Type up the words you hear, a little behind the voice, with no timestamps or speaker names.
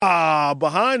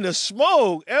Behind the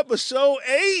Smoke, episode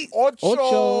 8.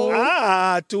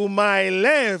 Ocho. To my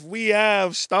left, we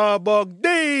have Starbuck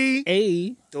D.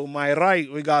 Hey. To my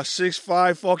right, we got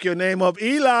 6'5", fuck your name up,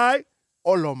 Eli.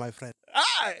 Hola, my friend.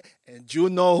 And you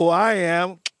know who I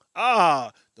am.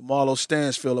 The Marlo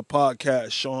Stansfield of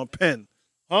podcast, Sean Penn.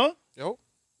 Huh? Yo.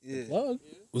 Yeah.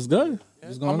 What's good? Yeah.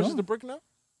 What's How going much on? is the brick now?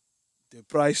 The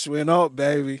price went up,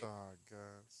 baby. Oh, God.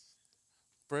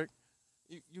 Brick,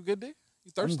 you good, D?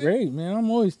 You thirsty? I'm great, man. I'm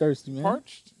always thirsty, man.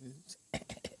 Parched?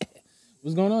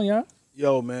 What's going on, y'all?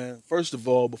 Yo, man, first of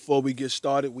all, before we get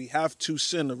started, we have to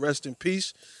send a rest in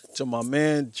peace to my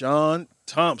man, John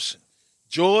Thompson.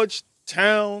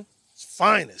 Georgetown's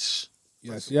finest.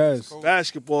 Yes.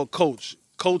 Basketball coach.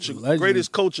 Legend.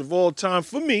 Greatest coach of all time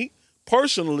for me,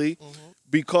 personally,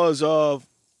 because of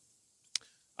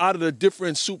out of the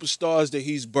different superstars that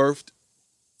he's birthed,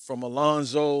 from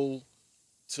Alonzo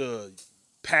to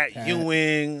Pat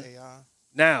Ewing. AI.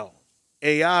 Now,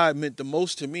 AI meant the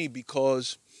most to me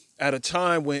because at a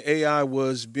time when AI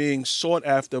was being sought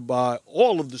after by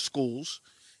all of the schools,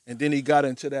 and then he got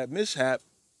into that mishap,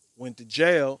 went to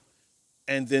jail,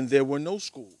 and then there were no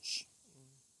schools.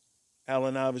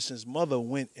 Allen Iverson's mother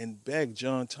went and begged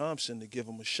John Thompson to give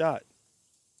him a shot,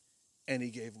 and he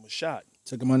gave him a shot.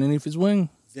 Took him underneath his wing.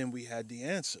 Then we had the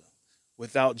answer.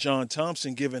 Without John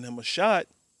Thompson giving him a shot,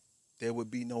 there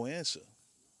would be no answer.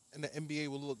 And the NBA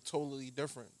would look totally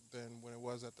different than when it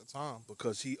was at the time.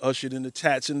 Because he ushered in the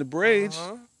tats and the braids.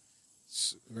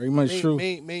 Very much true.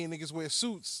 Made niggas wear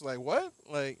suits. Like, what?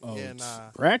 Like, yeah,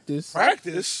 nah. Practice.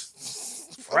 Practice?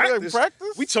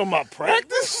 We talking about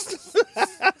practice?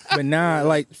 But nah,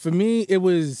 like, for me, it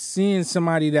was seeing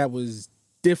somebody that was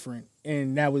different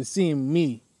and that was seeing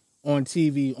me on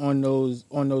TV on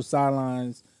those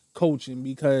sidelines coaching,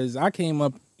 because I came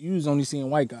up, you was only seeing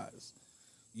white guys.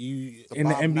 You in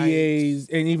the NBAs Knights.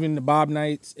 And even the Bob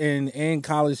Knights and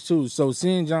college too. So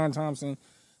seeing John Thompson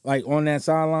like on that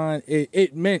sideline,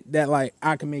 it meant that like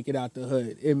I could make it out the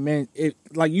hood. It meant it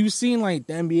like you seen like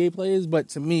the NBA players, but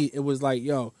to me it was like,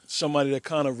 yo, somebody that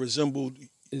kind of resembled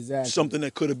something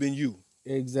that could have been you.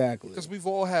 Exactly. Because we've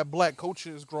all had black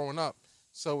coaches growing up.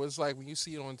 So it's like when you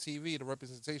see it on TV, the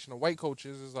representation of white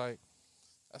coaches is like,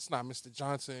 that's not Mr.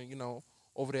 Johnson,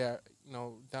 over there,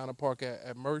 down the park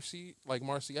at Mercy, like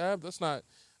Marcy Ave. That's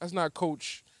not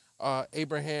Coach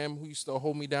Abraham, who used to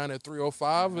hold me down at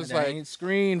 305. It's like ain't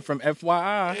screened from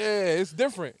FYI. Yeah, it's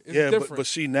different. It's different. But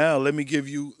see now, let me give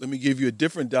you a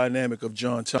different dynamic of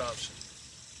John Thompson.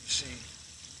 You see,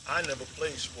 I never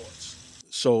played sports,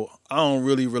 so I don't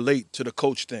really relate to the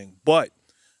coach thing. But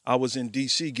I was in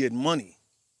DC getting money,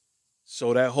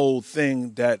 so that whole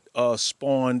thing that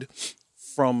spawned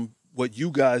from what you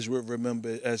guys would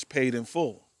remember as paid in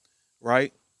full,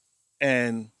 right?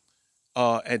 And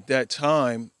at that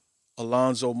time,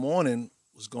 Alonzo Mourning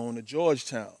was going to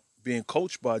Georgetown, being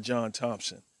coached by John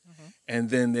Thompson. Mm-hmm. And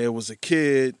then there was a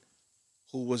kid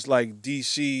who was like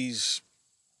DC's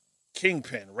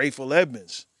kingpin, Rayful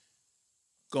Edmonds,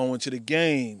 going to the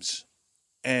games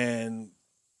and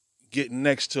getting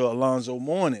next to Alonzo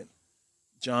Mourning.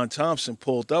 John Thompson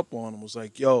pulled up on him, was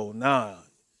like, yo, nah,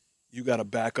 you got to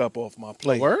back up off my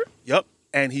plate. Word? Yep.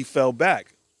 And he fell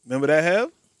back. Remember that,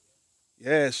 Hev?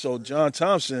 Yeah, so John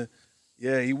Thompson,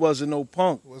 he wasn't no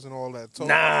punk. Wasn't all that talk.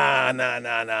 Nah.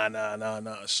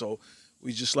 So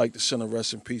we just like to send a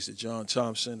rest in peace to John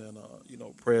Thompson, and,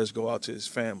 prayers go out to his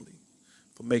family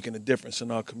for making a difference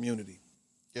in our community.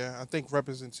 Yeah, I think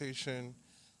representation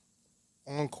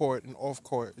on court and off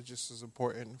court is just as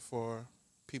important for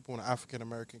people in the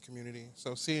African-American community.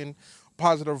 So seeing a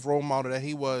positive role model that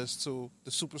he was to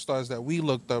the superstars that we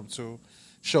looked up to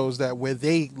shows that where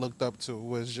they looked up to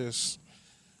was just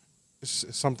it's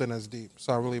something that's deep.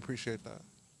 So I really appreciate that.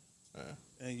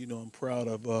 Yeah. And, I'm proud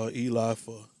of Eli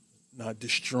for not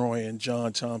destroying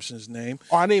John Thompson's name.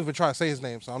 Oh, I didn't even try to say his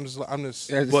name, so I'm just.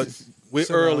 But we're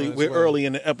early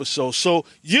in the episode, so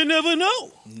you never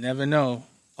know. Never know.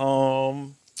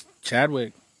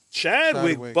 Chadwick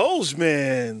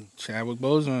Boseman. Chadwick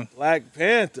Boseman. Black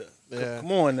Panther. Yeah.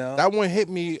 Come on now. That one hit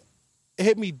me. It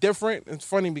hit me different. It's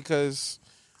funny because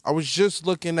I was just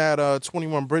looking at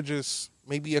 21 Bridges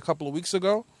maybe a couple of weeks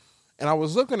ago, and I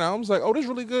was looking at it, I was like, oh, this is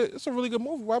really good. It's a really good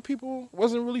movie. Why people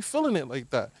wasn't really feeling it like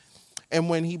that? And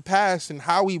when he passed and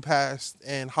how he passed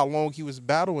and how long he was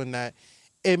battling that,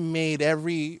 it made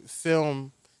every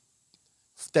film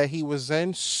that he was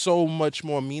in so much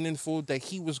more meaningful, that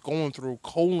he was going through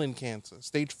colon cancer,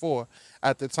 stage 4,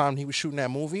 at the time he was shooting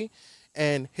that movie,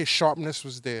 and his sharpness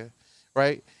was there,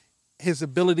 right? his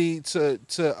ability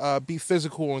to be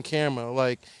physical on camera,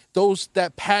 like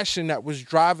that passion that was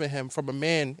driving him from a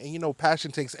man, and you know,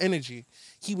 passion takes energy.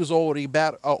 He was already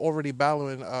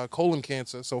battling colon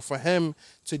cancer, so for him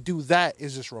to do that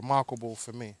is just remarkable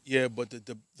for me. Yeah, but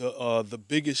the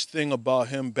biggest thing about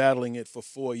him battling it for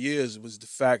 4 years was the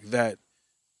fact that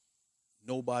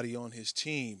nobody on his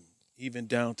team, even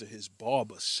down to his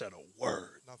barber, said a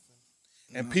word. Nothing.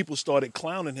 And people started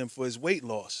clowning him for his weight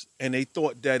loss, and they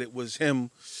thought that it was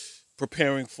him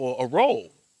preparing for a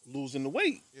role, losing the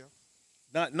weight,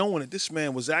 not knowing that this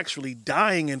man was actually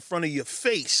dying in front of your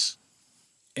face.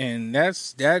 And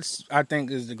that's I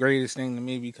think is the greatest thing to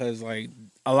me, because like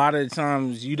a lot of the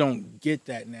times you don't get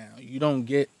that now. You don't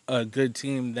get a good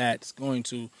team that's going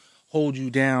to hold you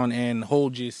down and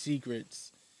hold your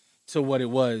secrets to what it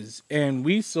was. And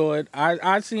we saw it.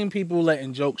 I seen people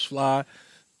letting jokes fly,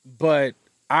 but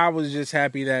I was just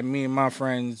happy that me and my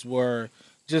friends were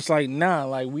just like, nah,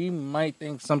 like we might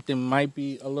think something might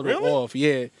be a little off.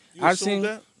 Yeah. I seen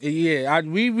that? Yeah,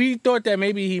 we thought that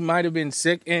maybe he might have been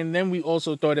sick, and then we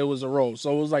also thought it was a role.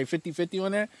 So it was like 50-50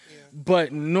 on that. Yeah.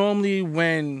 But normally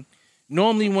when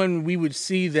we would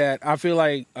see that, I feel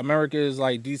like America is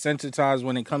like desensitized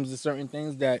when it comes to certain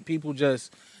things, that people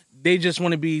just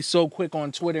want to be so quick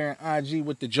on Twitter and IG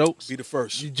with the jokes. Be the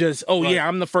first. You just, yeah,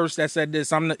 I'm the first that said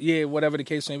this. Whatever the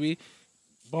case may be.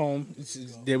 Boom.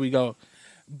 There we go.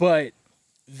 But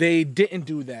they didn't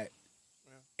do that.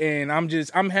 And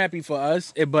I'm happy for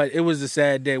us, but it was a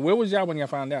sad day. Where was y'all when y'all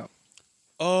found out?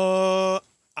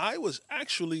 I was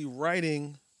actually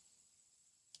writing,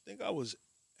 I think I was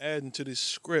adding to this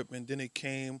script, and then it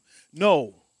came,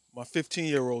 no, my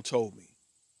 15-year-old told me.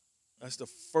 That's the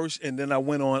first, and then I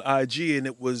went on IG, and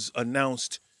it was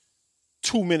announced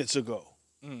 2 minutes ago.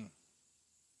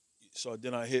 So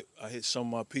then I hit some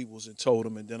of my peoples and told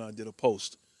them, and then I did a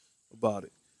post about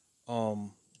it.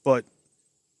 But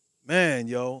man,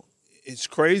 yo, it's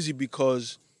crazy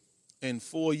because in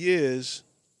 4 years,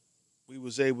 we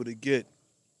was able to get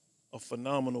a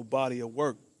phenomenal body of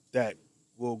work that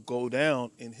will go down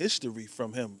in history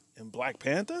from him. In Black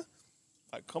Panther?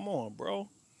 Like, come on, bro.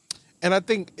 And I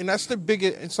think, and that's the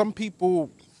biggest, and some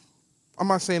people, I'm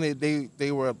not saying that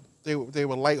they were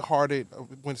lighthearted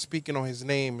when speaking on his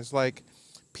name. It's like,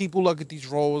 people look at these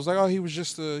roles like, oh, he was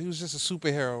just a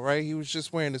superhero, right? He was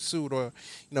just wearing a suit, or,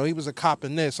 you know, he was a cop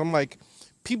in this. I'm like,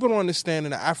 people don't understand,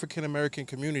 in the African American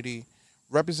community,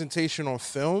 representation on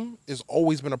film has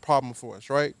always been a problem for us,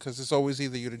 right? Because it's always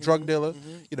either you're the drug dealer,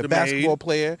 you're the basketball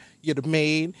player, you're the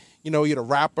maid, you know, you're the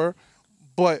rapper.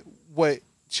 But what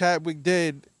Chadwick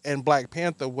did in Black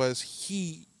Panther was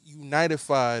he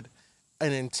unified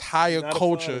an entire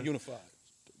culture. Unified.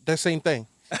 That same thing.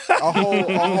 A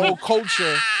whole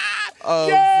culture of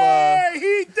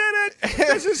he did it.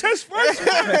 This is his first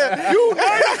one. You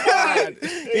heard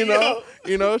it.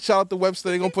 You know, shout out to Webster.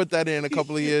 They're gonna put that in a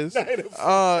couple of years.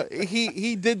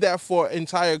 He did that for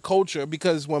entire culture,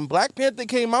 because when Black Panther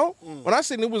came out, when I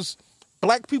said it was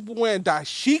black people wearing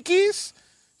dashikis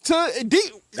I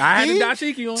had a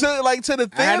dashiki on. To the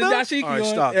theater. I had a dashiki on. All right,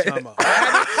 stop. Time out.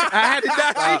 I had the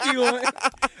dashiki on.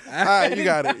 All right, you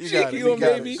got it.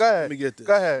 Baby. Go ahead. Let me get this.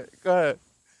 Go ahead.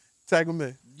 Tag him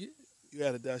in. You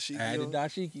had a dashiki on? I had a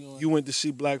dashiki on. You went to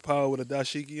see Black Power with a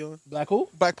dashiki on? Black who?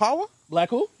 Black Power? Black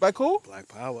who? Black who? Black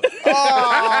Power.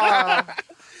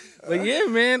 But yeah,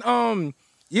 man.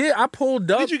 I pulled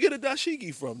up. Where'd you get a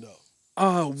dashiki from,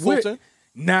 though? Fulton?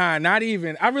 Nah, not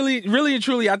even. I really and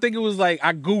truly, I think it was like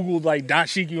I Googled like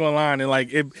dashiki online, and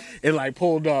like it like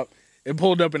pulled up. It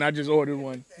pulled up, and I just ordered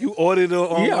one. You ordered it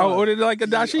online? Yeah, I ordered like a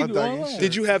dashiki online.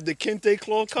 Did you have the kente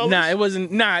cloth colors? Nah, it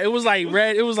wasn't. Nah, it was like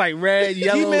red. It was like red,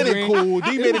 yellow, He made green. it cool.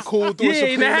 He made it cool. Threw a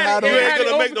Supreme hat on. You ain't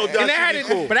gonna make no dashiki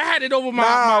cool. But I had it over my.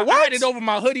 I had it over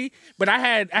my hoodie. But I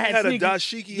had a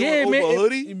dashiki over a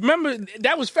hoodie. Remember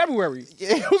that was February.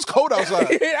 Yeah, it was cold outside.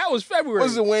 That was February.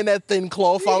 Wasn't wearing that thin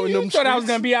cloth out in them streets. Thought I was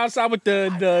gonna be outside with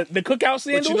the cookout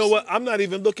sandals. But you know what? I'm not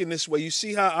even looking this way. You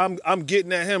see how I'm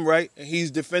getting at him, right? And he's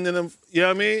defending him. You know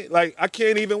what I mean? Like, I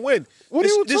can't even win. What are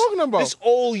you talking about? This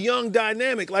old young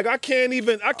dynamic. Like, I can't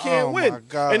win. My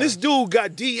God. And this dude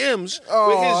got DMs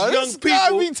with his young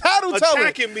people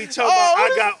attacking me, telling me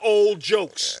I got old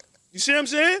jokes. You see what I'm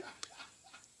saying?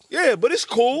 Yeah, but it's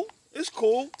cool. It's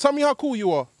cool. Tell me how cool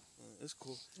you are. It's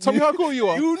cool. Tell me how cool you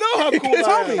are. You know how cool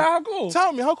I am. How cool?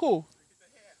 Tell me how cool.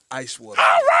 Ice water. All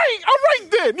right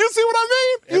then. You see what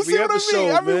I mean? Every episode,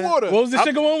 Every man. water. What was the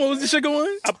sugar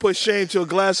one? I put shame to a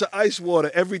glass of ice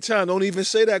water every time. Don't even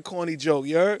say that corny joke,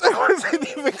 you heard? That wasn't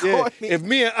even corny. If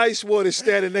me and ice water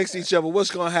standing next to each other,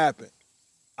 what's going to happen?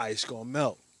 Ice going to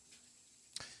melt.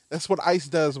 That's what ice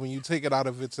does when you take it out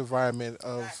of its environment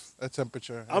of a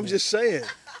temperature. I'm just saying.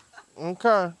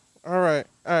 Okay. All right.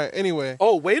 Anyway.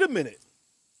 Oh, wait a minute.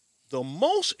 The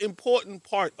most important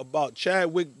part about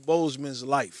Chadwick Boseman's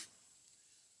life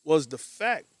was the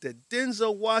fact that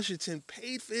Denzel Washington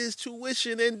paid for his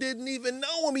tuition and didn't even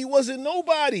know him. He wasn't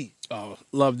nobody. Oh,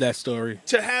 love that story.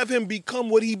 To have him become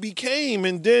what he became,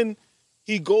 and then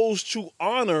he goes to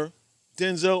honor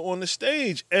Denzel on the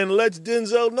stage and lets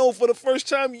Denzel know for the first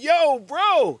time, yo,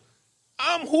 bro,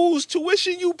 I'm whose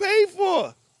tuition you paid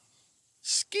for.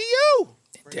 Ski you.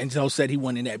 Denzel said he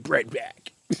wanted that bread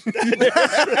back.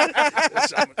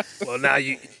 Well, now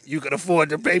you can afford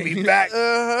to pay me back,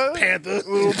 Panther.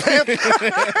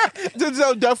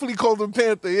 Denzel definitely called him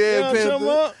Panther. Yeah, You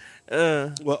know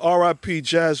Panther. Well, R.I.P.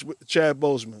 Chad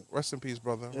Boseman. Rest in peace,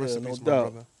 brother. Yeah, Rest in no peace, my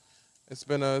doubt. brother. It's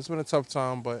been a tough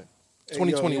time, but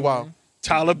 2020, yo, wow.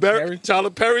 Tyler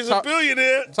Perry's a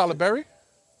billionaire. Tyler Berry?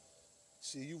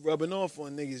 See, you rubbing off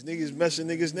on niggas. Niggas messing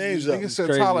niggas' names up. Nigga said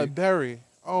crazy. Tyler Berry.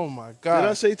 Oh my God. Did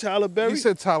I say Tyler Perry? You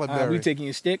said Tyler Berry. We taking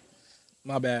your stick?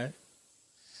 My bad.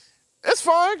 It's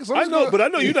fine. I know, but I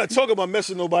know you're not talking about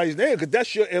messing nobody's name because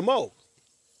that's your M.O.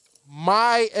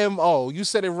 My M.O. You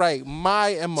said it right.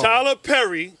 My M.O. Tyler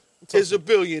Perry is a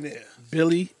billionaire.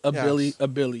 Billy, a Yes. Billy, a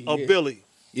Billy. A Yeah. Billy.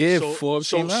 Yeah, So Forbes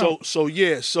came out. So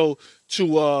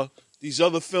to these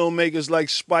other filmmakers like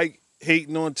Spike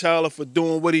hating on Tyler for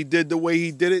doing what he did the way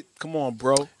he did it. Come on,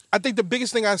 bro. I think the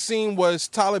biggest thing I seen was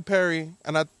Tyler Perry,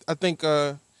 and I think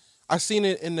I seen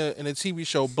it in the TV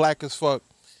show Black as Fuck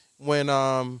when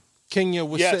Kenya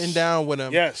was Yes. sitting down with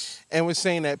him Yes. and was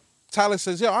saying that Tyler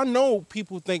says, "Yo, I know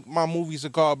people think my movies are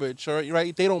garbage,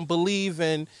 right? They don't believe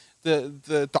in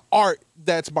the art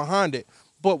that's behind it.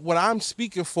 But what I'm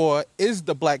speaking for is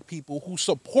the black people who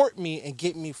support me and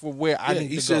get me for where I need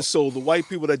He to said, go." so the white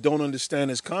people that don't understand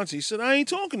his concept, he said, I ain't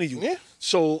talking to you. Yeah.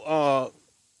 So,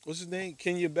 what's his name?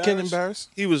 Kenya Barris? Kenya Barris.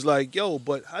 He was like, yo,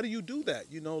 but how do you do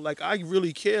that? You know, like, I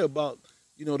really care about,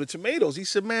 you know, the tomatoes. He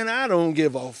said, man, I don't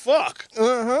give a fuck.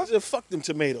 Uh-huh. I said, fuck them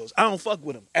tomatoes. I don't fuck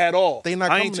with them at all. They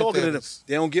not I ain't coming to talking to them. theaters.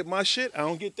 They don't get my shit. I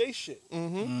don't get they shit.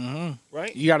 Mm-hmm.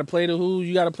 Right? You gotta play to who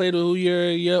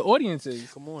your audience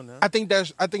is. Come on now. I think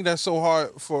that's so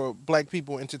hard for black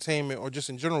people entertainment or just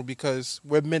in general because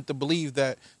we're meant to believe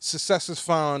that success is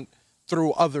found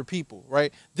through other people,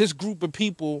 right? This group of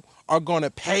people are going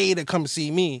to pay to come see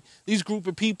me. These group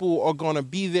of people are going to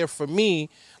be there for me.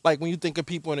 Like when you think of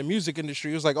people in the music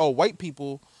industry, it's like, oh, white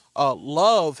people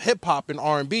love hip hop and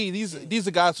R&B. These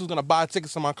are guys who's going to buy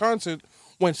tickets to my concert.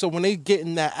 When they get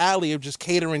in that alley of just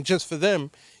catering just for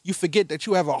them, you forget that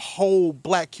you have a whole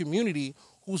black community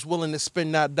who's willing to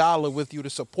spend that dollar with you to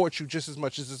support you just as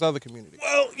much as this other community.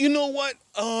 Well, you know what?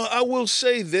 I will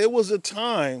say there was a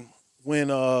time when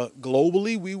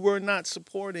globally we were not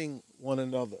supporting one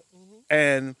another. Mm-hmm.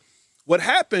 And what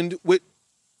happened with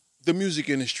the music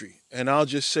industry, and I'll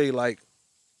just say like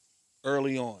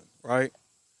early on, right?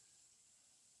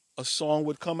 A song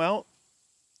would come out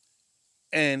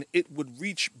and it would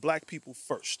reach black people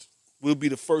first. We'll be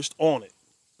the first on it.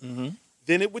 Mm-hmm.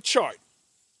 Then it would chart.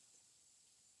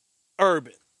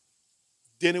 Urban.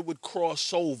 Then it would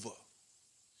cross over.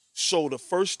 So the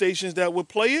first stations that would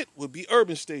play it would be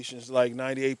urban stations like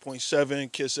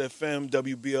 98.7, KISS FM,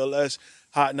 WBLS,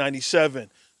 Hot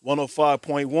 97,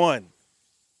 105.1.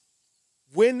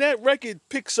 When that record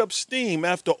picks up steam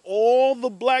after all the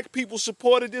black people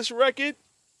supported this record,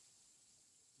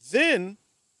 then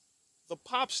the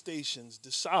pop stations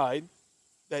decide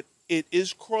that it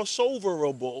is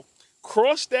crossoverable.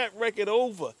 Cross that record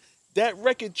over. That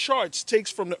record charts, takes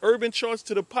from the urban charts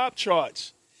to the pop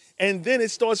charts. And then it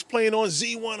starts playing on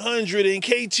Z100 and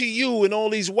KTU and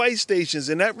all these white stations.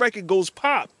 And that record goes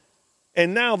pop.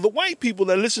 And now the white people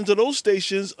that listen to those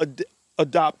stations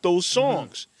adopt those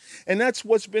songs. Mm-hmm. And that's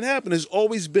what's been happening. There's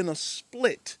always been a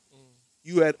split.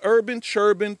 You had urban,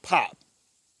 churban, pop.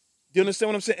 Do you understand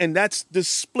what I'm saying? And that's the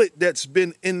split that's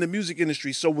been in the music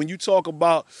industry. So when you talk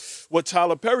about what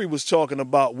Tyler Perry was talking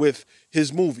about with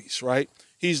his movies, right?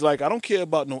 He's like, I don't care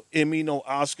about no Emmy, no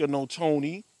Oscar, no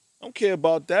Tony. I don't care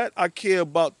about that. I care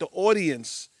about the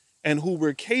audience and who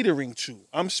we're catering to.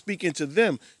 I'm speaking to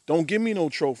them. Don't give me no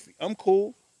trophy. I'm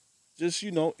cool. Just,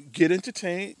 get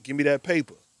entertained. Give me that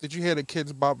paper. Did you hear the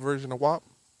Kids Bop version of WAP?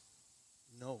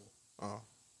 No. Oh.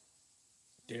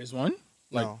 There's one?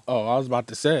 No. Oh, I was about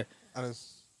to say. I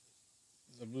was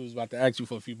about to ask you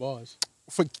for a few bars.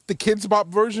 For the Kids Bop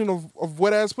version of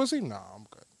Wet Ass Pussy? Nah, I'm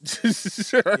good.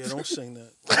 Yeah, don't sing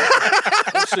that.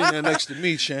 Don't sing that next to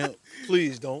me, champ.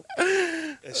 Please don't.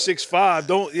 At 6'5",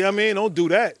 don't do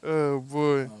that. Oh,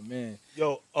 boy. Oh, man.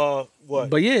 Yo, What?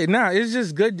 But yeah, nah, it's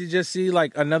just good to just see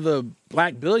like another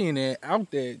black billionaire out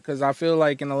there, because I feel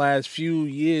like in the last few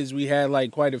years we had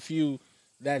like quite a few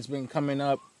that's been coming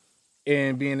up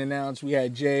and being announced. We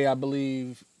had Jay, I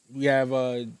believe. We have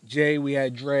Jay. We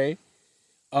had Dre.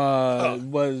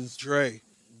 Was Dre.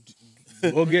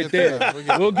 We'll get there.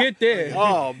 We'll get there.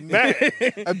 Oh man.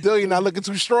 A billion not looking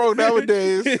too strong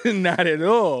nowadays. Not at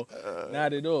all.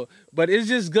 Not at all. But it's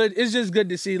just good. It's just good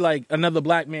to see like another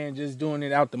black man just doing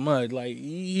it out the mud. Like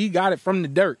he got it from the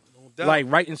dirt. doubt. Like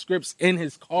writing scripts in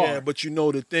his car. Yeah, but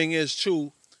the thing is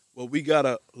too, what we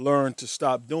gotta learn to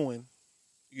stop doing,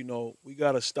 we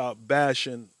gotta stop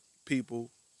bashing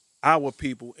our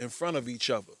people in front of each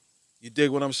other. You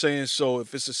dig what I'm saying? So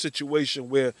if it's a situation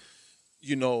where,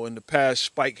 in the past,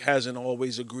 Spike hasn't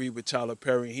always agreed with Tyler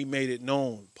Perry, he made it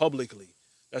known publicly.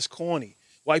 That's corny.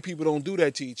 White people don't do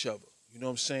that to each other. You know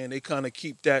what I'm saying? They kind of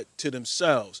keep that to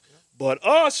themselves. Yeah. But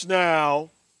us now,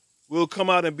 we'll come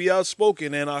out and be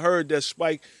outspoken. And I heard that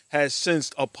Spike has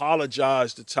since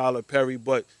apologized to Tyler Perry.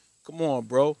 But come on,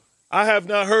 bro. I have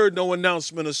not heard no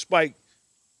announcement of Spike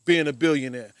being a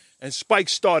billionaire. And Spike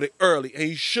started early, and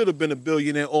he should have been a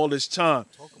billionaire all this time.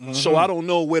 Mm-hmm. So I don't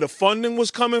know where the funding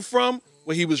was coming from,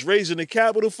 where he was raising the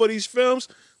capital for these films.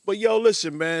 But yo,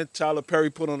 listen, man, Tyler Perry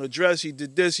put on a dress. He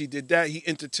did this, he did that. He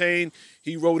entertained.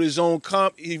 He wrote his own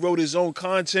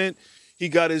content. He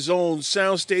got his own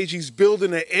soundstage. He's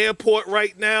building an airport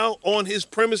right now on his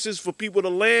premises for people to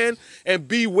land and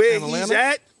be where he's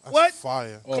at. That's what?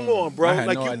 Fire. Come on, bro.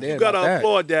 Like you gotta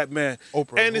applaud that, man.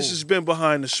 Oprah, and this has been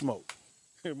Behind the Smoke.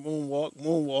 Moonwalk,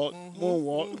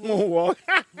 moonwalk.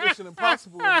 Mission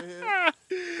Impossible over here.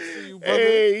 See you, brother.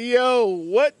 Hey, yo,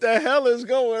 what the hell is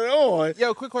going on?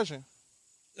 Yo, quick question.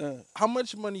 How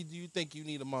much money do you think you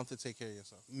need a month to take care of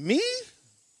yourself? Me?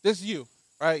 This is you,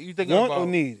 right? You think Want about or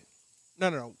need?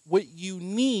 No. What you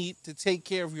need to take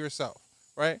care of yourself,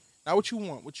 right? Not what you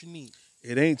want, what you need.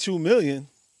 It ain't $2 million.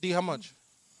 D, how much?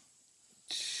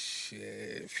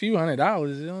 Shit, a few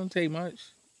 $100s. It don't take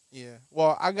much. Yeah.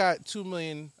 Well, I got I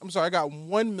got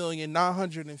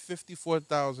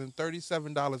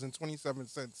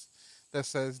 $1,954,037.27 that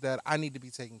says that I need to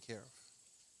be taken care of.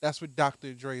 That's what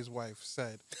Dr. Dre's wife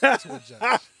said to a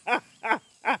judge.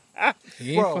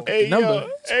 He ain't fuck up the number.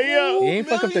 Hey, yo. He ain't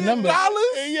fuck up the number.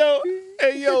 Hey,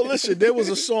 yo, listen, there was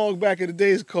a song back in the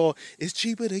days called It's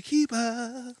Cheaper to Keep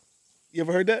Her. You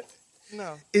ever heard that?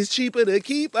 No. It's cheaper to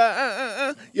keep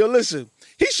her. Yo, listen.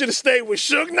 He should have stayed with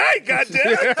Suge Knight,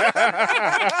 goddamn.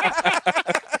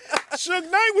 Suge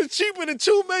Knight was cheaper than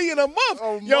 $2 million a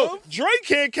month. Yo, Drake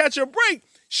can't catch a break.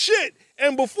 Shit.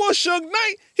 And before Suge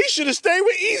Knight, he should have stayed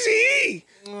with Eazy-E.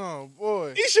 Oh,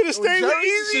 boy. He should have stayed with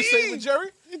Eazy-E. He should have stayed with Jerry?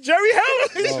 Jerry Heller.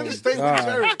 He should have stayed with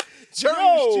Jerry. Jerry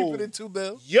was cheaper than $2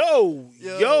 million.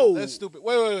 Yo. That's stupid.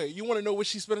 Wait. You want to know what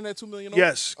she's spending that $2 million on?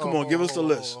 Yes. Come on, give us the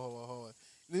list. Hold on.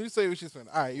 Let me say what she's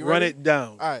spending. All right, you Run ready? it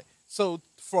down. All right. So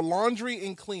for laundry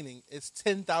and cleaning, it's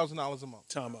 $10,000 a month.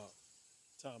 Time out.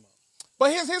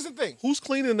 But here's the thing. Who's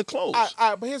cleaning the clothes? All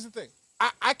right, but here's the thing.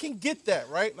 I can get that,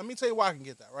 right? Let me tell you why I can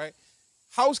get that, right?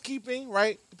 Housekeeping,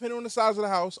 right? Depending on the size of the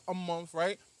house, a month,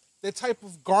 right? The type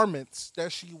of garments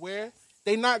that she wear,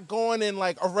 they not going in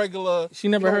like a regular. She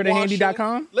never heard of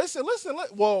handy.com? Listen.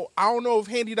 Well, I don't know if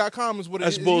handy.com is what it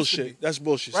is. That's bullshit. That's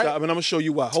bullshit. Right? Stop. I mean, I'm going to show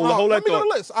you why. Hold that Let me thought. go to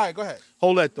the list. All right, go ahead.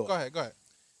 Hold that thought. Go ahead.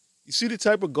 You see the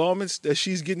type of garments that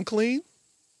she's getting clean?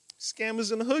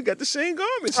 Scammers in the hood got the same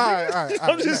garments. All right.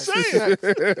 I'm just saying.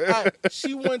 All right.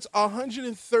 She wants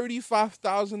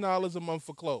 $135,000 a month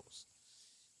for clothes.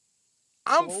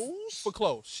 For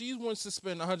clothes. She wants to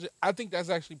spend $100. I think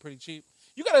that's actually pretty cheap.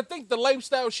 You got to think the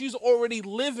lifestyle she's already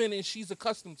living and she's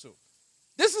accustomed to.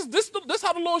 This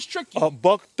how the laws trick you.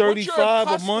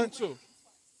 $135 a month, to,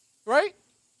 right?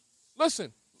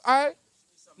 Listen. All right.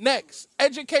 Next,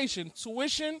 education,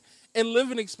 tuition, and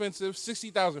living expenses,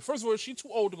 $60,000. First of all, she's too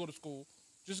old to go to school.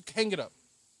 Just hang it up.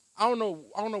 I don't know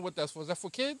what that's for. Is that for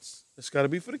kids? It's got to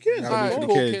be for the kids. All right,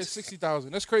 cool, kids.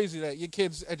 $60,000. That's crazy that your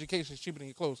kids' education is cheaper than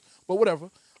your clothes. But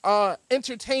whatever.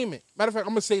 Entertainment. Matter of fact,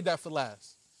 I'm gonna save that for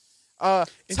last.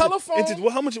 Telephone.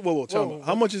 How much? Whoa.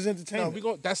 How much is entertainment? No, we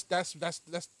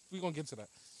gonna get to that.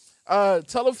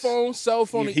 Telephone, cell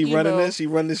phone, and email. He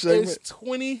running this segment. It's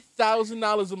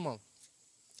 $20,000 a month.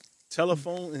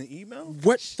 Telephone and email?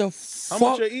 What the fuck? How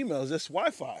much are emails? That's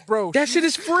Wi-Fi. Bro, that shit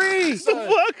is free. What the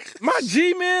fuck? My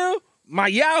Gmail, my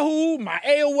Yahoo, my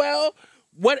AOL,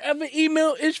 whatever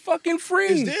email is fucking free.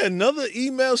 Is there another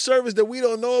email service that we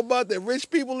don't know about that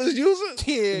rich people is using?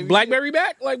 Yeah, BlackBerry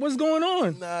back? Like, what's going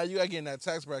on? Nah, you gotta get in that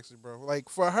tax bracket, bro. Like,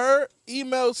 for her,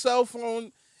 email, cell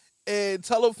phone, and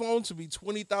telephone to be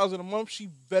 $20,000 a month, she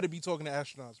better be talking to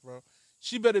astronauts, bro.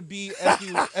 She better be at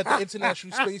the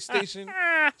International Space Station.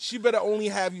 She better only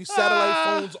have you satellite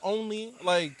phones only.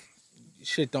 Like,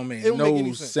 shit don't make it don't make no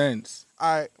any sense.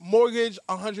 All right, mortgage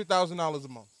 $100,000 a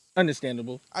month.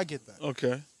 Understandable. I get that.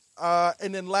 Okay.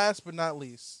 And then last but not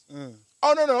least,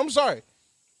 oh no, I'm sorry.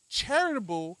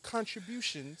 Charitable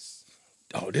contributions.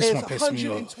 Oh, this one pissed me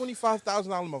off.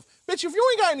 $125,000 a month. Bitch, if you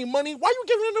ain't got any money, why you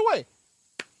giving it away?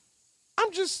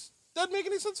 Doesn't make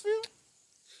any sense for you?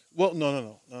 Well,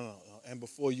 no. And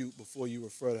before you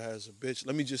refer to her as a bitch,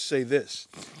 let me just say this.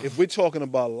 If we're talking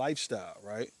about lifestyle,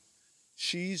 right?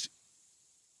 She's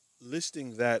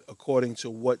listing that according to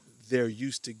what they're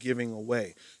used to giving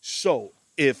away. So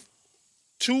if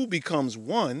 2 becomes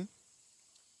 1,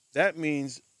 that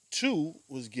means 2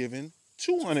 was given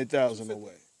 $200,000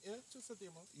 away. Yeah, $250 a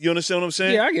month. You understand what I'm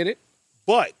saying? Yeah, I get it.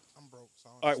 But I'm broke. So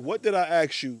all right, what did I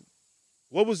ask you?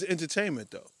 What was the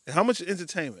entertainment though? And how much is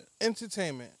entertainment?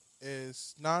 Entertainment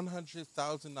is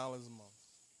 $900,000 a month.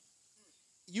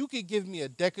 You could give me a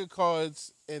deck of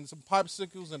cards and some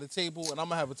popsicles and a table, and I'm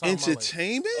gonna have a time.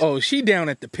 Entertainment? Oh, she down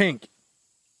at the Pink.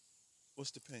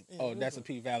 What's the Pink? Oh, that's a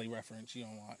P Valley reference. You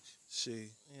don't watch. See,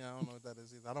 Yeah, I don't know what that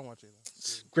is either. I don't watch either.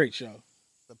 Great show.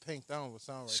 The Pink, that one would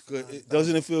sound right. it's good.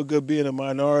 Doesn't it feel good being a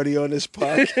minority on this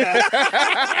podcast?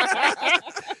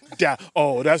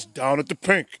 That's down at the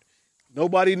Pink.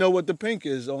 Nobody know what the Pink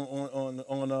is on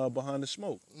Behind the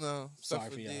Smoke. No, Sorry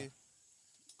for y'all.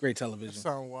 Great television. That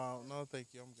sound wild. No, thank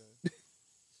you. I'm good.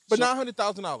 But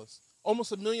 $900,000,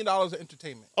 almost $1 million of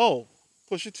entertainment. Oh,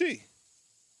 Pusha T.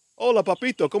 Hola,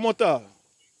 papito, ¿cómo está?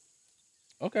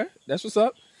 Okay, that's what's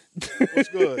up. What's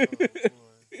good?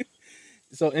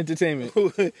 So entertainment.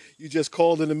 You just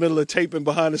called in the middle of taping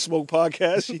Behind the Smoke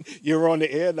podcast. You're on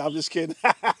the air. No, I'm just kidding.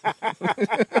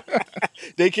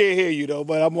 They can't hear you though,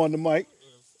 but I'm on the mic.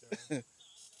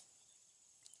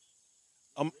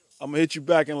 I'm gonna hit you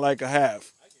back in like a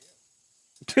half.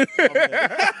 Hey,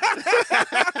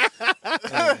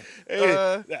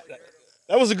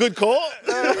 that was a good call.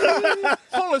 Hold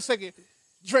on a second.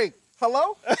 Drake,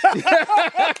 hello?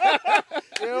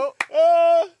 Yo,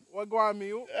 what going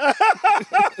me? Yeah.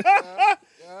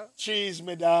 Cheese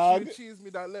me, dog. Cheese me,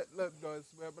 dog. Let guys.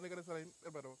 All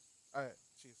right,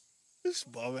 cheese. This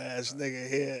bum ass nigga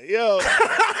here. Yo,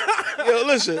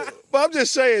 listen. But I'm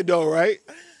just saying though, right?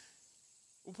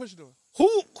 What Push doing?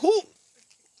 Who?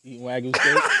 Eating Wagyu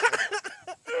steak.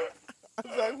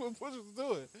 That's what Push is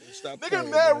doing. Stop Nigga, playing,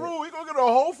 mad man. rude. We gonna get a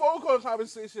whole phone call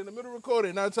conversation in the middle of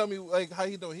recording. Now tell me like how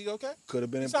he doing. He okay? Could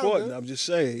have been He sound important. good. I'm just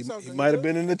saying. He sound good. might have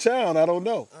been in the town. I don't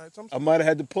know. All right, I might have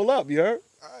had to pull up. You heard?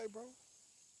 All right, bro.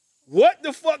 What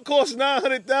the fuck costs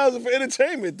 $900,000 for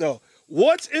entertainment though?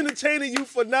 What's entertaining you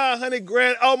for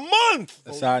 $900,000 a month?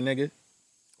 A side nigga.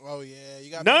 Oh yeah,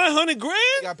 you got $900,000? You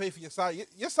gotta pay for your side.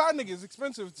 Your side nigga is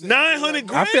expensive.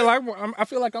 $900,000? I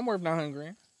feel like I'm worth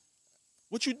 $900,000.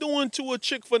 What you doing to a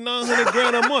chick for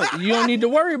 $900,000 a month? You don't need to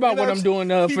worry about what I'm doing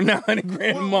for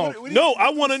 $900,000 a month. No,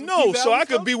 I want to know so I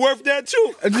could be worth that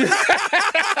too.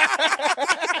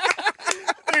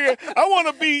 I want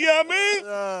to be, you know what I mean?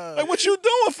 Like, what you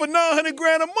doing for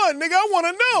 $900,000 a month, nigga? I want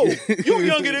to know. You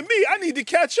younger than me. I need to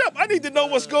catch up. I need to know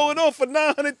what's going on for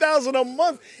 $900,000 a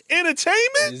month. Entertainment?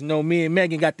 There's no me and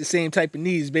Megan got the same type of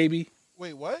needs, baby.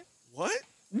 Wait, what? What?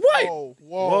 What?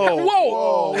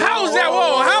 Whoa. How's that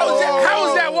whoa?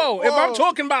 How's that whoa? If I'm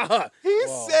talking about her. He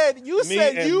said you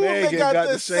said you Megan got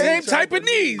the Same type of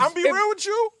needs. I'm be real with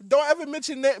you. Don't ever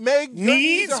mention that Meg.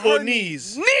 Needs or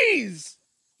knees? Knees.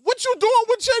 What you doing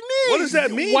with your knees? What does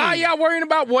that mean? Why y'all worrying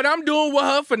about what I'm doing with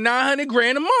her for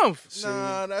 $900,000 a month?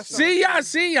 Nah, that's See y'all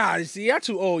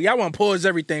too old. Y'all want to pause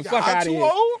everything. Fuck out of here. Too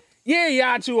old? Yeah,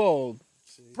 y'all too old.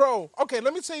 Bro, okay,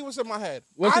 let me tell you what's in my head.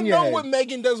 What's in your I know head? what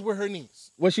Megan does with her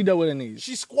knees. What she do with her knees?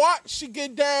 She squat, she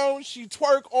get down, she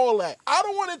twerk, all that. I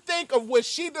don't want to think of what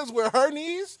she does with her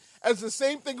knees as the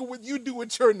same thing of what you do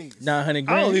with your knees. $900,000.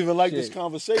 I don't even like this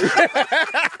conversation.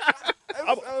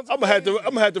 I'm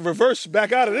gonna have to reverse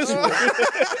back out of this one.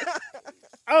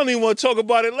 I don't even want to talk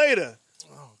about it later.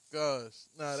 Oh gosh,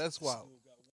 nah, that's wild.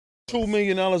 $2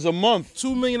 million a month.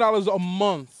 $2 million a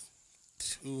month.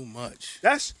 Too much.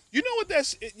 That's you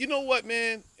know what,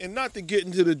 man, and not to get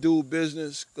into the dude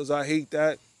business because I hate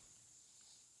that,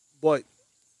 but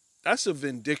that's a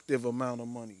vindictive amount of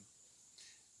money.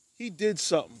 He did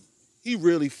something. He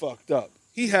really fucked up.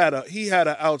 He had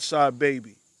an outside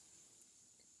baby.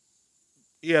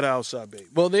 He had an outside baby.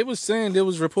 Well, there was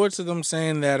reports of them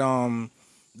saying that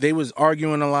they was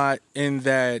arguing a lot and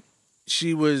that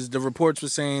the reports were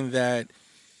saying that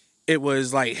it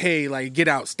was like, hey, like, get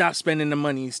out, stop spending the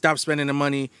money,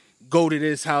 go to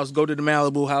this house, go to the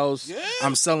Malibu house. Yeah.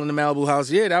 I'm selling the Malibu house.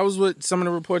 Yeah, that was what some of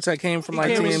the reports that came from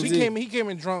TMZ. He came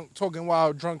in drunk, talking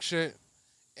wild, drunk shit,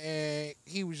 and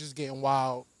he was just getting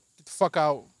wild. Get the fuck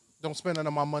out. Don't spend none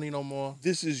of my money no more.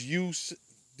 This is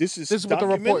what the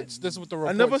reports. This is what the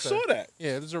reports. I never said. saw that.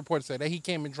 Yeah, this is a report said that he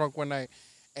came in drunk one night,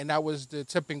 and that was the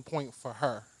tipping point for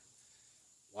her.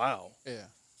 Wow. Yeah.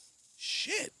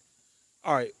 Shit.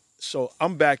 All right. So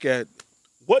I'm back at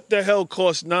what the hell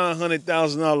costs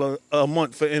 $900,000 a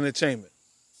month for entertainment?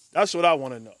 That's what I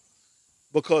want to know.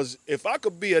 Because if I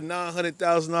could be a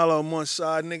 $900,000 a month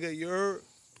side nigga, you're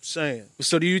saying.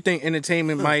 So do you think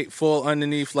entertainment might fall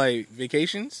underneath like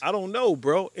vacations? I don't know,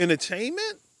 bro.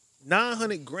 Entertainment?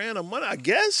 $900,000 a month, I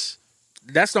guess.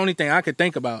 That's the only thing I could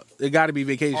think about. It got to be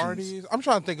vacations. Parties. I'm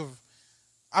trying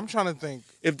to think.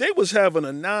 If they was having a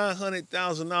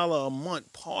 $900,000 a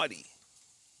month party,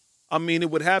 I mean, it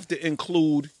would have to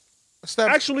include.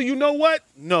 Actually, you know what?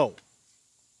 No.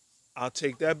 I'll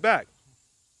take that back.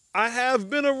 I have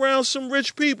been around some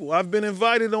rich people. I've been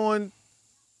invited on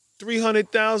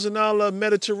 $300,000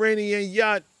 Mediterranean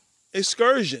yacht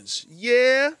excursions.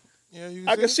 Yeah. Yeah,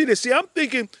 I can see this.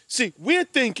 We're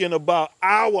thinking about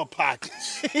our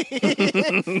pockets.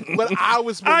 But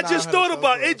I just thought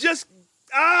about it.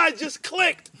 I just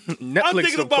clicked. Netflix I'm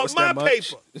thinking about my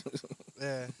paper.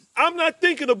 Yeah. I'm not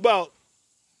thinking about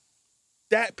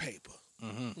that paper.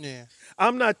 Mm-hmm. Yeah.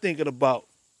 I'm not thinking about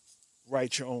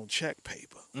write your own check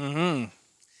paper. Mm-hmm.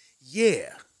 Yeah.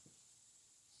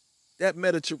 That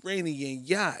Mediterranean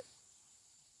yacht.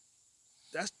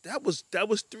 That was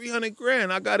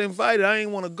 $300,000. I got invited. I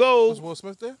ain't want to go. Was Will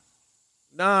Smith there?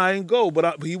 Nah, I didn't go,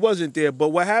 but he wasn't there. But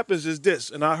what happens is this,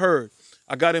 and I heard,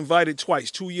 I got invited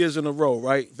twice, 2 years in a row,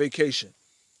 right? Vacation.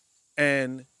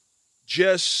 And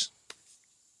just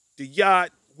the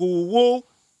yacht, woo,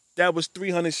 that was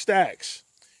 300 stacks.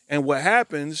 And what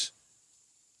happens,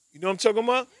 you know what I'm talking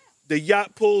about? The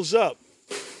yacht pulls up.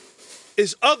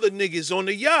 It's other niggas on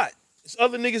the yacht. It's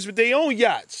other niggas with their own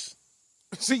yachts.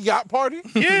 It's a yacht party?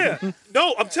 Yeah.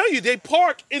 No, I'm telling you, they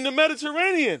park in the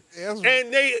Mediterranean. Yeah,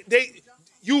 and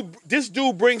this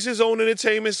dude brings his own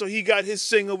entertainment, so he got his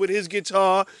singer with his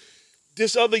guitar.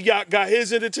 This other yacht got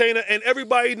his entertainer, and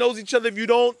everybody knows each other. If you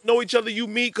don't know each other, you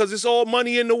meet because it's all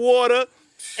money in the water,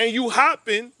 and you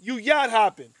yacht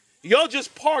hopping. Y'all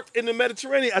just parked in the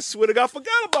Mediterranean. I swear to God, I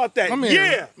forgot about that.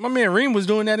 My man Reem was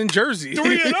doing that in Jersey.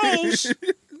 Three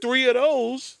of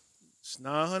those, it's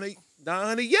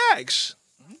 900 yaks.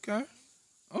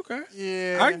 Okay.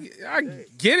 Yeah. I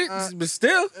get it, but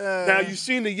still. Now, you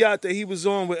seen the yacht that he was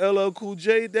on with LL Cool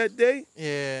J that day?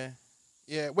 Yeah.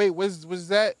 Yeah. Wait, was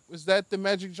that the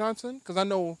Magic Johnson? Because I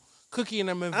know Cookie and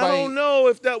them invite. I don't know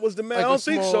if that was the man. Like I don't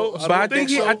think so. But I think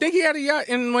he had a yacht,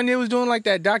 and when they was doing like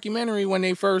that documentary when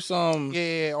they first Yeah,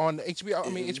 on HBO.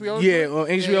 HBO. Yeah, on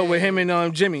HBO with him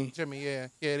and Jimmy. Yeah,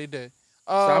 they did.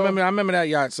 So I remember that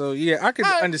yacht. So yeah, I could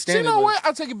understand. You know what?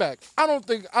 I'll take it back. I don't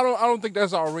think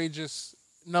that's an outrageous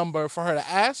number for her to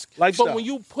ask. Lifestyle. But when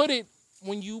you put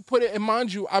it, and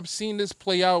mind you, I've seen this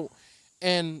play out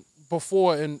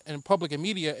before in public and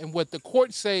media, and what the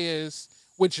court say is,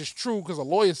 which is true because a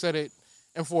lawyer said it,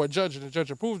 and for a judge, and the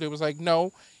judge approved it, was like,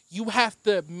 no, you have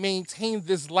to maintain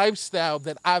this lifestyle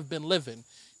that I've been living.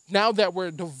 Now that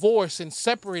we're divorced and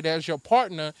separated as your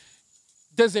partner,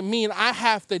 doesn't mean I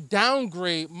have to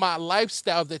downgrade my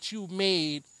lifestyle that you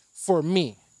made for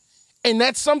me. And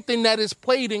that's something that is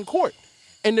played in court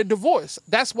in the divorce.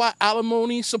 That's why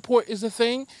alimony support is a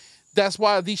thing. That's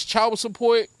why these child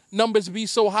support numbers be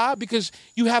so high, because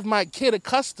you have my kid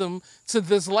accustomed to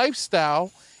this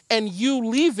lifestyle, and you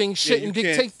leaving shouldn't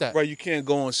dictate that. Right, you can't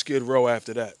go on Skid Row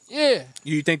after that. Yeah.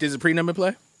 You think there's a prenup in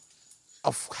play?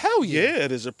 Oh, hell yeah. Yeah,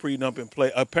 there's a prenup in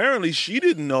play. Apparently, she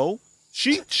didn't know.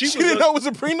 She didn't know it was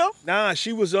a prenup? Nah,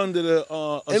 she was under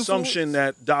the assumption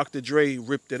that Dr. Dre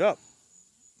ripped it up.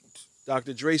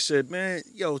 Dr. Dre said, man,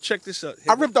 yo, check this out.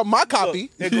 I ripped up my copy.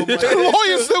 Look, here go The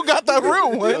lawyer still got that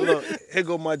real one. look, here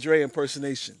go my Dre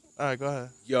impersonation. All right, go ahead.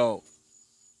 Yo.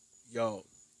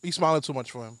 He's smiling too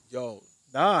much for him.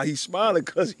 Nah, he's smiling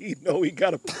because he know he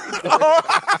got a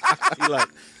prenup. He like,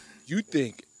 you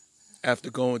think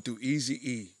after going through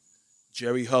Eazy-E,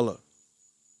 Jerry Huller,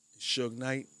 Suge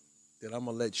Knight, that I'm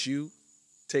going to let you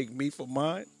take me for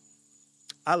mine?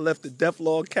 I left the Def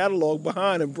Law catalog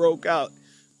behind and broke out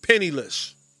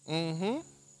penniless. Mm-hmm.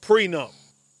 Prenup.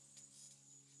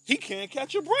 He can't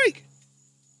catch a break.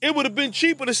 It would have been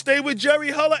cheaper to stay with Jerry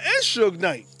Huller and Suge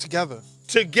Knight. Together.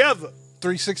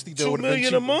 360 deal $2 would have been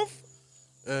million cheaper. a month?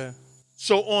 Yeah.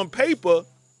 So on paper,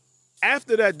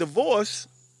 after that divorce,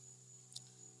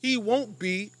 he won't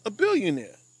be a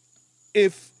billionaire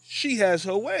if she has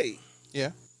her way.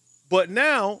 Yeah. But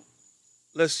now,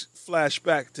 let's flash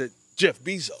back to Jeff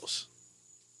Bezos.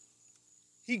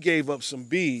 He gave up some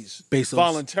B's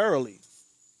voluntarily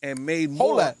and made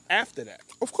more after that.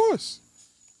 Of course.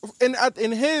 And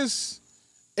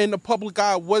in the public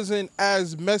eye wasn't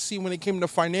as messy when it came to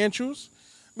financials.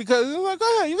 Because it was like,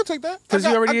 oh yeah, you can take that. Because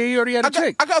he already had a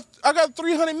chick. I got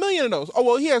 300 million of those. Oh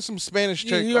well, he had some Spanish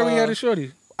chick. He already had a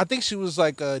shorty. I think she was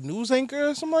like a news anchor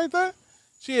or something like that.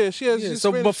 She has.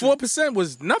 So, but 4%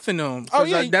 was nothing to him. Oh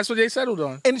yeah, that's what they settled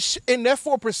on. And that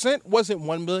 4% wasn't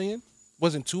 1 billion,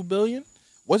 wasn't 2 billion,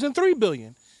 wasn't 3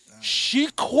 billion. She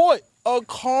caught a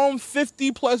calm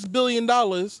 $50+ billion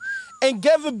and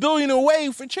gave $1 billion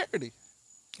away for charity.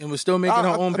 And was still making her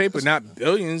own paper, not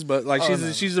billions, but like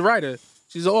she's a writer.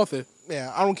 She's an author.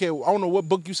 Yeah, I don't care. I don't know what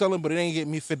book you selling, but it ain't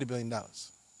getting me $50 billion.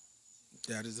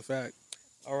 That is a fact.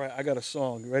 All right, I got a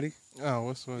song. You ready? Oh,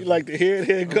 what's You like to hear it?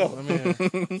 Here it go.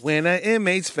 When an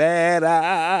inmate's fed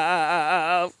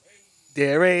up,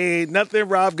 there ain't nothing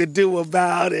Rob could do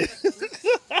about it.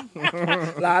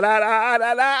 La la la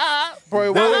la la.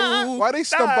 Boy, why they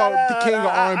stomp out the king of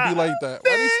R&B like that?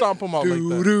 Why they stomp him out like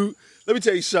that? Let me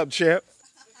tell you something, champ.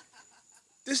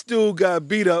 This dude got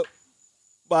beat up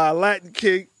by a Latin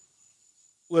king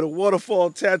with a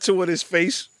waterfall tattoo on his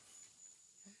face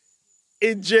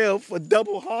in jail for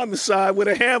double homicide with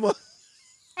a hammer.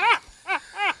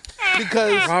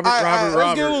 Because let's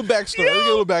get a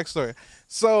little backstory.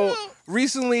 So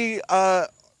recently, the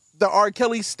R.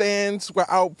 Kelly stands were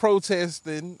out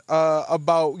protesting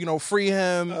about, free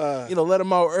him, let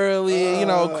him out early,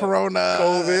 Corona,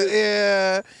 COVID.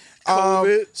 Yeah.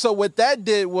 COVID. So what that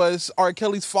did was R.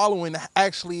 Kelly's following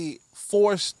actually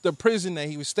forced the prison that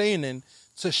he was staying in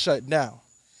to shut down.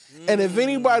 And if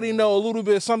anybody know a little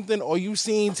bit of something or you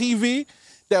seen TV,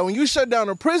 that when you shut down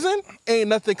a prison, ain't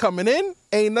nothing coming in,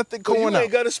 ain't nothing going out. You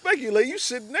ain't got to speculate. You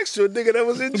sitting next to a nigga that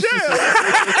was in jail.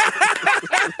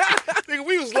 Nigga,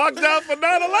 we was locked down for 9/11.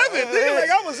 Nigga, like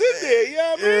I was in there, you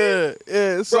know what I mean?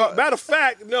 Yeah. So, bro, matter of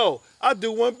fact, no, I'll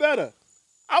do one better.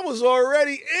 I was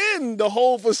already in the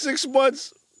hole for 6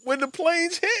 months when the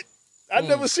planes hit. I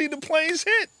never seen the planes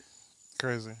hit.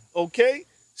 Crazy. Okay?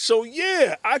 So,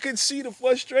 yeah, I could see the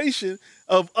frustration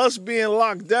of us being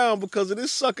locked down because of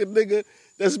this sucker nigga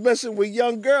that's messing with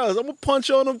young girls. I'm going to punch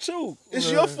on him, too.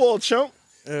 It's your fault, chump.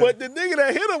 Yeah. But the nigga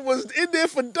that hit him was in there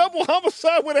for double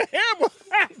homicide with a hammer.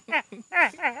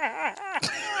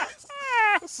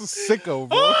 That's a sicko,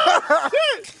 bro. Oh,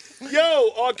 shit.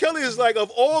 Yo, R. Kelly is like,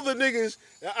 of all the niggas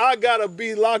that I got to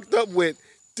be locked up with,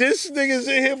 this nigga's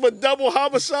in here for double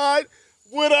homicide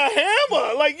with a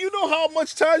hammer. Like, you know how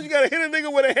much times you got to hit a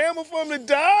nigga with a hammer for him to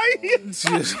die?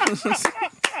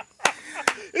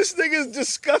 This nigga's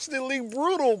disgustingly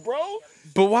brutal, bro.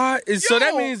 But why? So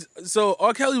that means,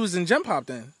 R. Kelly was in Gem Pop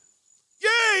then?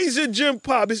 Yeah, he's in Gem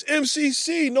Pop. It's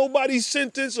MCC. Nobody's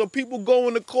sentenced or people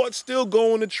going to court, still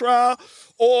going to trial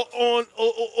or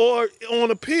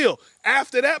on appeal.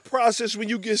 After that process, when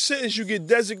you get sentenced, you get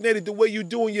designated the way you're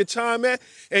doing your time at,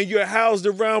 and you're housed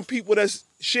around people that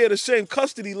share the same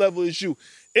custody level as you.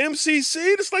 MCC,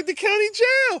 it's like the county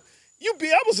jail.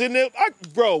 I was in there,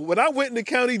 bro, when I went in the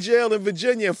county jail in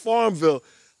Virginia in Farmville,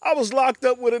 I was locked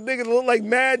up with a nigga that looked like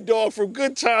Mad Dog from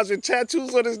Good Times and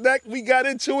tattoos on his neck. We got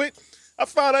into it. I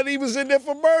found out he was in there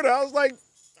for murder. I was like,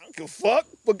 I don't give a fuck.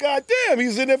 But goddamn, he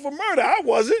was in there for murder. I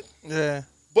wasn't. Yeah.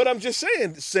 But I'm just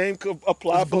saying, the same could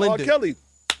apply for R. Kelly.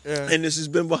 Yeah. And this has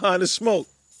been Behind the Smoke.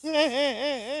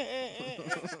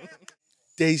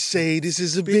 They say this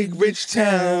is a big rich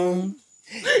town.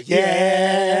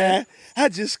 Yeah. I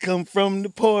just come from the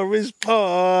poorest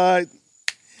part.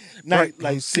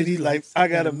 Nightlife, city life, I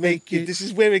gotta make it. This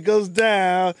is where it goes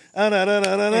down. I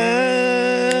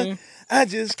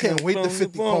just can't wait to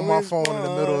 50 call my phone in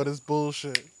the middle of this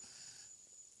bullshit.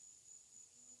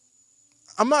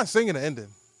 I'm not singing the ending.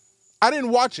 I didn't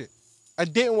watch it. I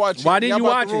didn't watch it. Why didn't you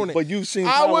watch it? But you've seen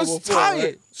I was tired.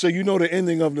 Right? So you know the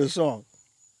ending of the song.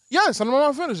 Yes, I'm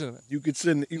not finishing it. You could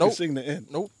sing. You could sing the end.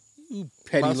 Nope. You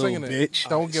petty little bitch.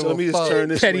 Don't give so a let me fuck. just turn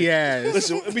this petty way. ass.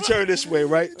 Listen, let me turn this way,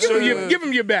 right? Give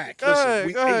him your back. Go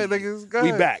ahead, niggas. Go we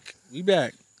ahead. back. We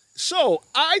back. So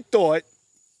I thought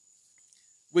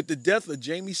with the death of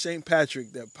Jamie St.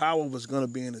 Patrick that Power was going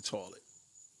to be in the toilet.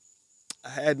 I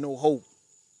had no hope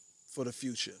for the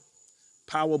future.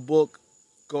 Power book,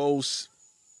 Ghost,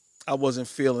 I wasn't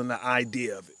feeling the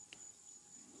idea of it.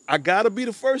 I got to be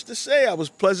the first to say I was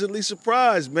pleasantly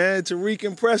surprised, man. Tariq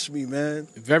impressed me, man.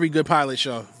 Very good pilot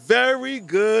show. Very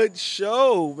good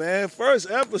show, man. First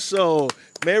episode.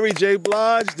 Mary J.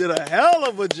 Blige did a hell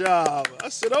of a job. I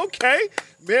said, okay.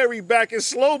 Mary back in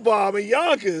Slow Bomb in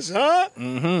Yonkers, huh?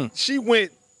 Mm-hmm. She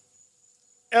went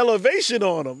elevation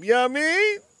on him. You know what I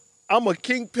mean? I'm a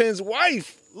kingpin's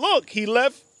wife. Look, he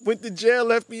left, went to jail,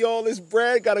 left me all this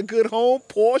bread, got a good home,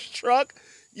 Porsche truck.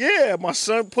 Yeah, my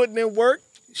son putting in work.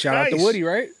 Shout out to Woody,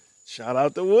 right? Shout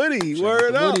out to Woody.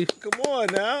 Word up. Woody. Come on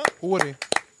now. Woody.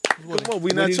 Come on,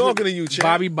 we not talking to you, champ.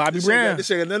 Bobby Brown. This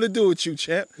ain't got nothing to do with you,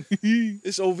 champ.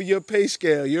 It's over your pay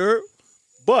scale, you heard?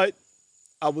 But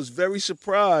I was very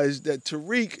surprised that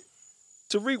Tariq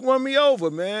won me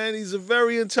over, man. He's a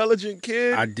very intelligent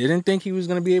kid. I didn't think he was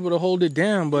going to be able to hold it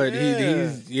down, but he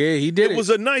did it. It was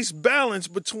a nice balance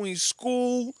between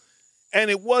school and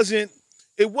it wasn't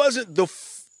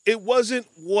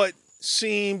what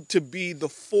seemed to be the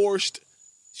forced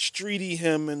streety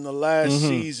him in the last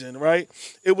season, right?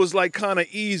 It was like kind of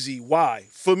easy. Why?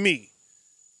 For me.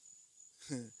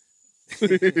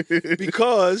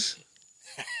 Because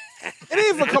it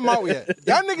didn't even come out yet.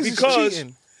 Y'all niggas is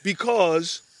cheating.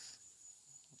 Because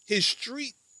his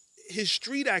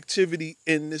street activity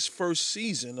in this first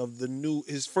season of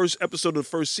his first episode of the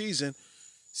first season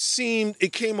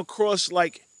came across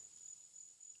like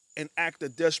an act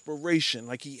of desperation.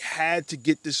 Like he had to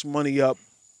get this money up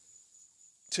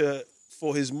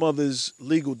for his mother's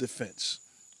legal defense.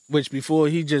 Which before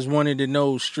he just wanted to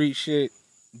know street shit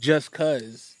just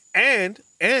cuz. And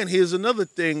here's another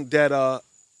thing that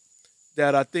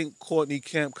I think Courtney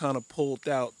Camp kind of pulled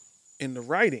out in the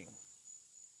writing.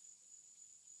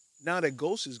 Now that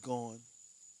Ghost is gone,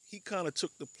 he kind of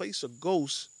took the place of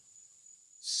Ghost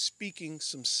speaking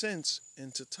some sense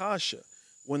into Tasha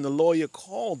when the lawyer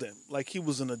called him like he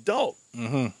was an adult.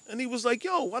 Mm-hmm. And he was like,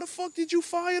 yo, why the fuck did you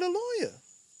fire the lawyer?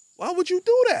 Why would you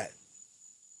do that?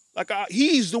 Like,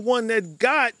 he's the one that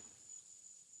got,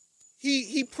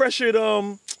 he pressured,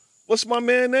 what's my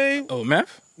man name? Oh,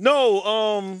 Meth?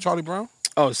 No, Charlie Brown?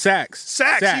 Oh, Sax.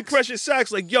 He pressured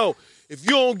Sax like, yo, if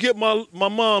you don't get my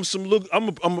mom some look,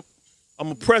 I'm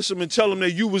gonna press him and tell him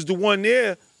that you was the one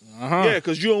there. Yeah,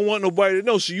 because you don't want nobody to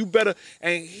know, so you better.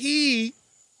 And he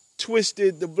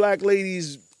twisted the black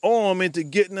lady's arm into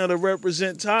getting her to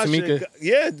represent Tasha.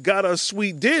 Tamika. Got a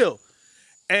sweet deal.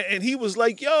 And he was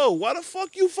like, yo, why the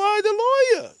fuck you fired the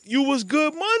lawyer? You was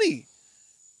good money.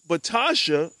 But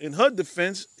Tasha, in her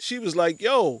defense, she was like,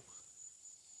 yo,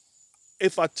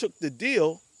 if I took the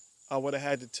deal, I would have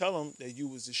had to tell him that you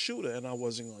was the shooter, and I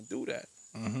wasn't going to do that.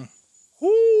 Mm-hmm.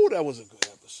 Whoo, that was a good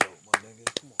episode, my nigga.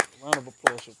 Come on, round of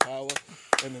applause for Power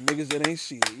and the niggas that ain't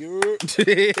seen it. You heard?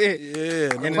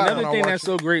 Yeah. And another thing that's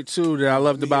so great, too, that I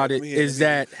loved about it is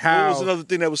that how... What was another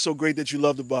thing that was so great that you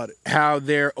loved about it? How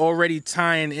they're already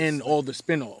tying in all the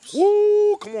spinoffs.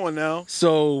 Woo, come on now.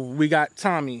 So we got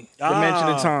Tommy, the mention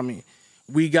of Tommy.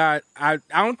 We got I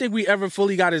don't think we ever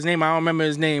fully got his name. I don't remember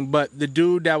his name, but the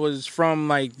dude that was from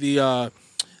like the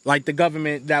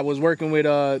government that was working with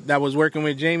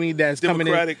Jamie that's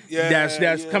Democratic, coming in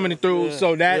that's coming through.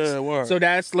 Yeah, so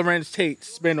that's Lorenz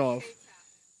Tate's spinoff.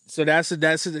 So that's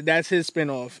his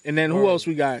spinoff. And then who else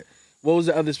we got? What was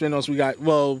the other spinoffs we got?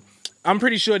 Well, I'm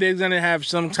pretty sure they're gonna have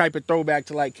some type of throwback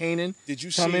to like Kanan. Did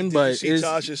you see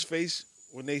Tasha's face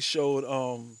when they showed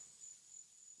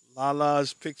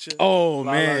Lala's picture? Oh, Lala's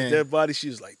man. dead body. She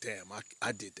was like, damn,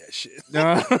 I did that shit. They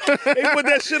put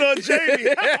that shit on Jamie.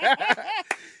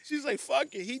 She's like, fuck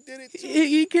it. He did it too.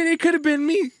 It could have been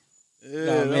me.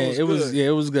 Yeah, man, it was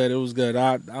good. It was good.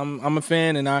 I'm a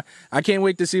fan, and I can't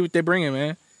wait to see what they're bringing,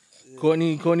 man. Yeah.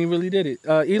 Courtney really did it.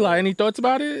 Eli, any thoughts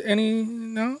about it?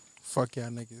 No? Fuck y'all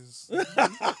niggas.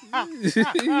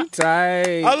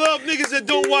 Tight. I love niggas that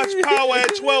don't watch Power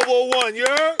at 12:01. You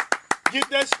heard? Get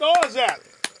that Stars app.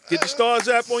 Get the Stars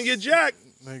app on your jack.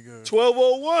 Nigga.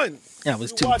 12:01. I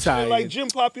was too tired. Like gym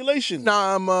population.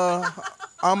 Nah,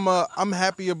 I'm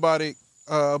happy about it.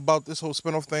 About this whole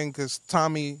spinoff thing because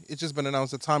Tommy, it's just been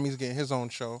announced that Tommy's getting his own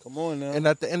show. Come on now. And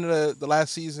at the end of the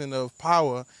last season of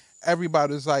Power,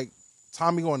 everybody's like,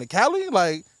 Tommy going to Cali?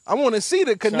 Like, I want to see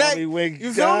the connect. You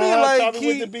feel me? Like Tommy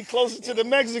went to be closer to the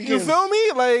Mexicans. You feel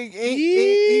me? Like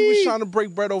he was trying to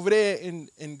break bread over there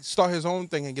and start his own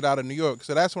thing and get out of New York.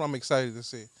 So that's what I'm excited to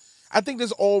see. I think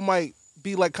this all might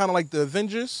be like kind of like the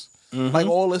Avengers. Mm-hmm. Like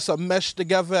all this meshed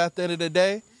together at the end of the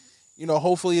day. You know,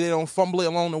 hopefully they don't fumble it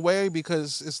along the way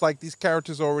because it's like these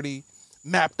characters already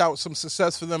mapped out some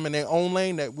success for them in their own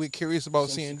lane that we're curious about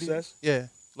seeing. Success? Yeah.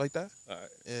 Like that? All right.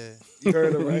 Yeah. You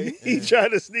heard it, right? Yeah. He tried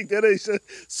to sneak that in. He said,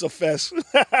 success.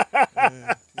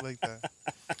 Yeah, like that.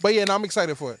 But yeah, no, I'm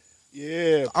excited for it.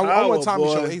 Yeah. I want Tommy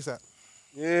boy. show ASAP.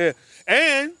 Yeah.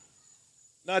 And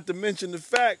not to mention the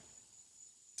fact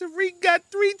Tariq got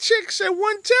 3 chicks at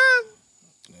one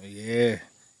time. Yeah.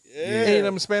 Ain't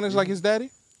them Spanish like his daddy?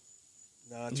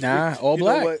 Nah, all you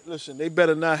black. Know what? Listen, they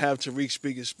better not have Tariq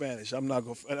speaking Spanish. I'm not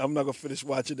gonna finish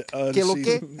watching the ¿Qué lo que?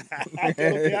 season.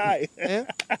 ¿Qué lo que hay? ¿Eh?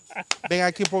 Ven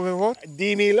aquí, por favor.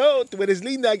 Dímelo, tú eres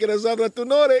linda que nos habla tu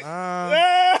nombre.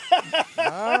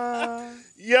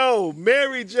 Yo,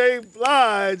 Mary J.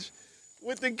 Blige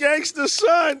with the gangster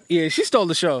son. Yeah, she stole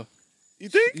the show. You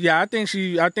think? Yeah, I think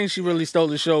she really stole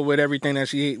the show with everything that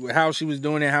how she was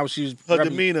doing it, how she was Her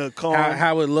demeanor, calm.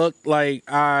 how it looked. Like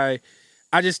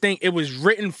I just think it was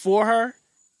written for her,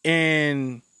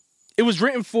 and it was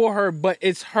written for her, but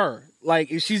it's her. Like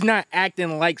she's not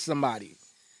acting like somebody.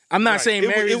 I'm not saying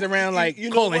Mary's around like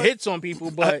calling hits on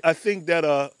people, but I think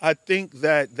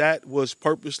that was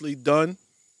purposely done,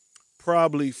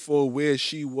 probably for where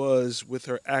she was with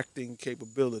her acting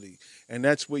capability, and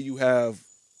that's where you have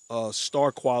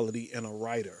star quality in a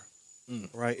writer,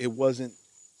 right? It wasn't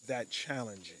that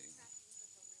challenging.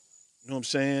 You know what I'm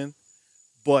saying?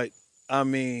 But I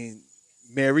mean,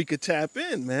 Mary could tap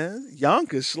in, man.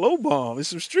 Yonkers, Slow Bomb, it's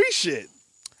some street shit.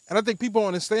 And I think people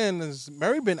understand is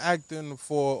Mary been acting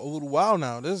for a little while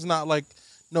now. This is not like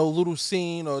no little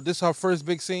scene or this is her first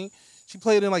big scene. She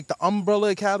played in like the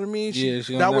Umbrella Academy. She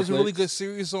that was a really good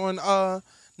series on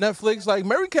Netflix. Like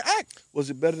Mary can act. Was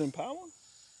it better than Power?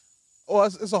 Oh,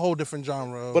 it's a whole different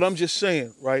genre. But I'm just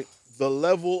saying, right? The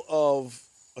level of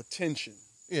attention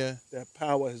that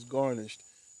Power has garnished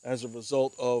as a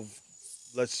result of,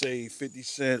 let's say, 50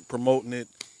 Cent promoting it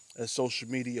as social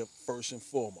media first and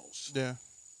foremost. Yeah.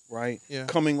 Right? Yeah.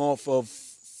 Coming off of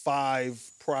 5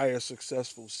 prior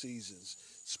successful seasons.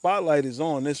 Spotlight is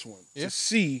on this one to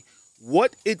see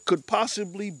what it could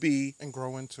possibly be and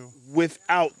grow into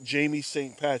without Jamie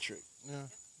St. Patrick. Yeah.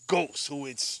 Ghost, who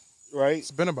it's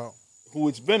been about.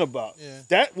 Yeah.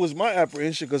 That was my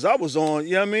apprehension because I was on,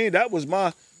 you know what I mean? That was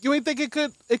my... You ain't think it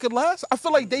could last? I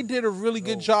feel like they did a really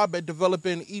good job at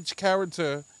developing each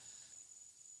character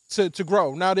to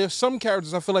grow. Now, there's some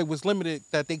characters I feel like was limited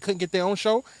that they couldn't get their own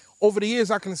show. Over the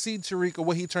years, I can see Tariq or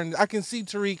what he turned. I can see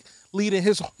Tariq leading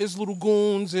his little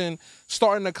goons and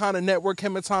starting to kind of network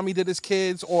him and Tommy did his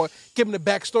kids or giving the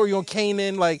backstory on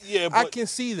Kanan. Like, I can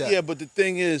see that. Yeah, but the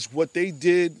thing is, what they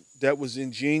did that was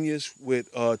ingenious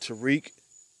with Tariq,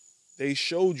 they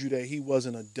showed you that he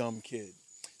wasn't a dumb kid.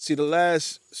 See, the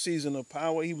last season of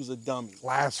Power, he was a dummy.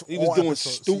 He was doing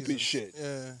stupid shit,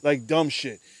 like dumb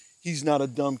shit. He's not a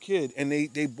dumb kid. And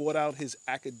they brought out his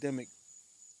academic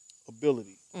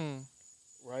ability,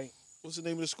 right? What's the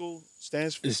name of the school?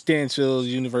 Stansfield? It's Stansfield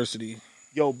University.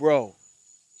 Yo, bro,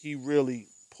 he really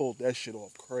pulled that shit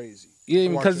off crazy. Yeah,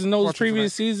 because in those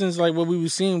previous seasons, like what we were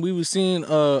seeing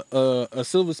a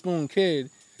Silver Spoon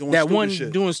kid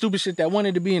doing stupid shit that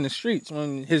wanted to be in the streets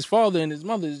when his father and his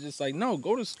mother is just like, no,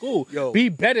 go to school. Be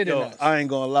better than us. I ain't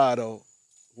gonna lie though.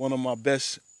 One of my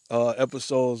best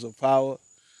episodes of Power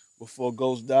before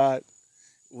Ghost died,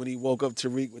 when he woke up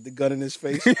Tariq with the gun in his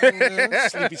face.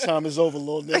 Sleepy time is over,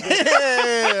 little nigga.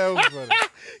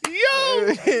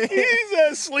 Yo, he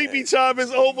said sleepy time is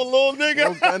over, little nigga.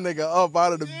 Woke that nigga up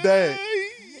out of the bed.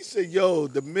 He said, yo,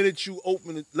 the minute you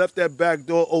left that back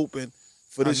door open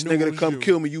for this nigga to come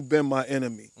kill me, you been my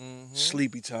enemy.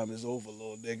 Sleepy time is over,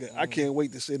 little nigga. I can't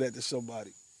wait to say that to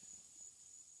somebody.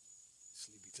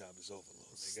 Sleepy time is over, little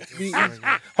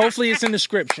nigga. Hopefully it's in the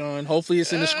script, Sean. Hopefully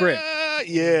it's in the script.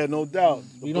 Yeah, no doubt.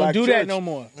 We don't do that no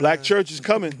more. Black Church is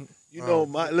coming. You know,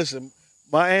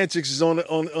 my antics is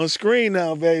on screen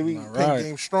now, baby. All right. Pink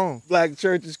game strong. Black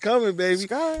Church is coming, baby.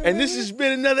 And this has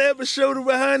been another episode of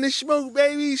Behind the Smoke,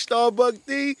 baby. Starbuck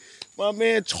D, my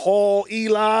man Tall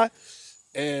Eli,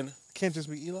 and can't just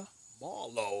be Eli.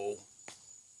 Marlo.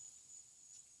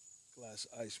 Glass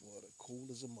of ice water, cool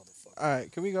as a motherfucker. All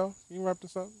right, can we go? Can you wrap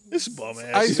this up? This bum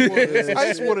ass.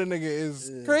 Ice water nigga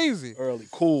is crazy. Early,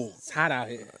 cool. It's hot out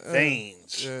here.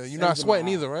 Veins. Yeah, you're not sweating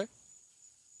either, right?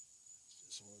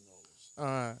 All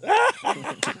right.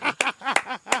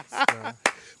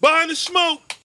 Behind the Smoke.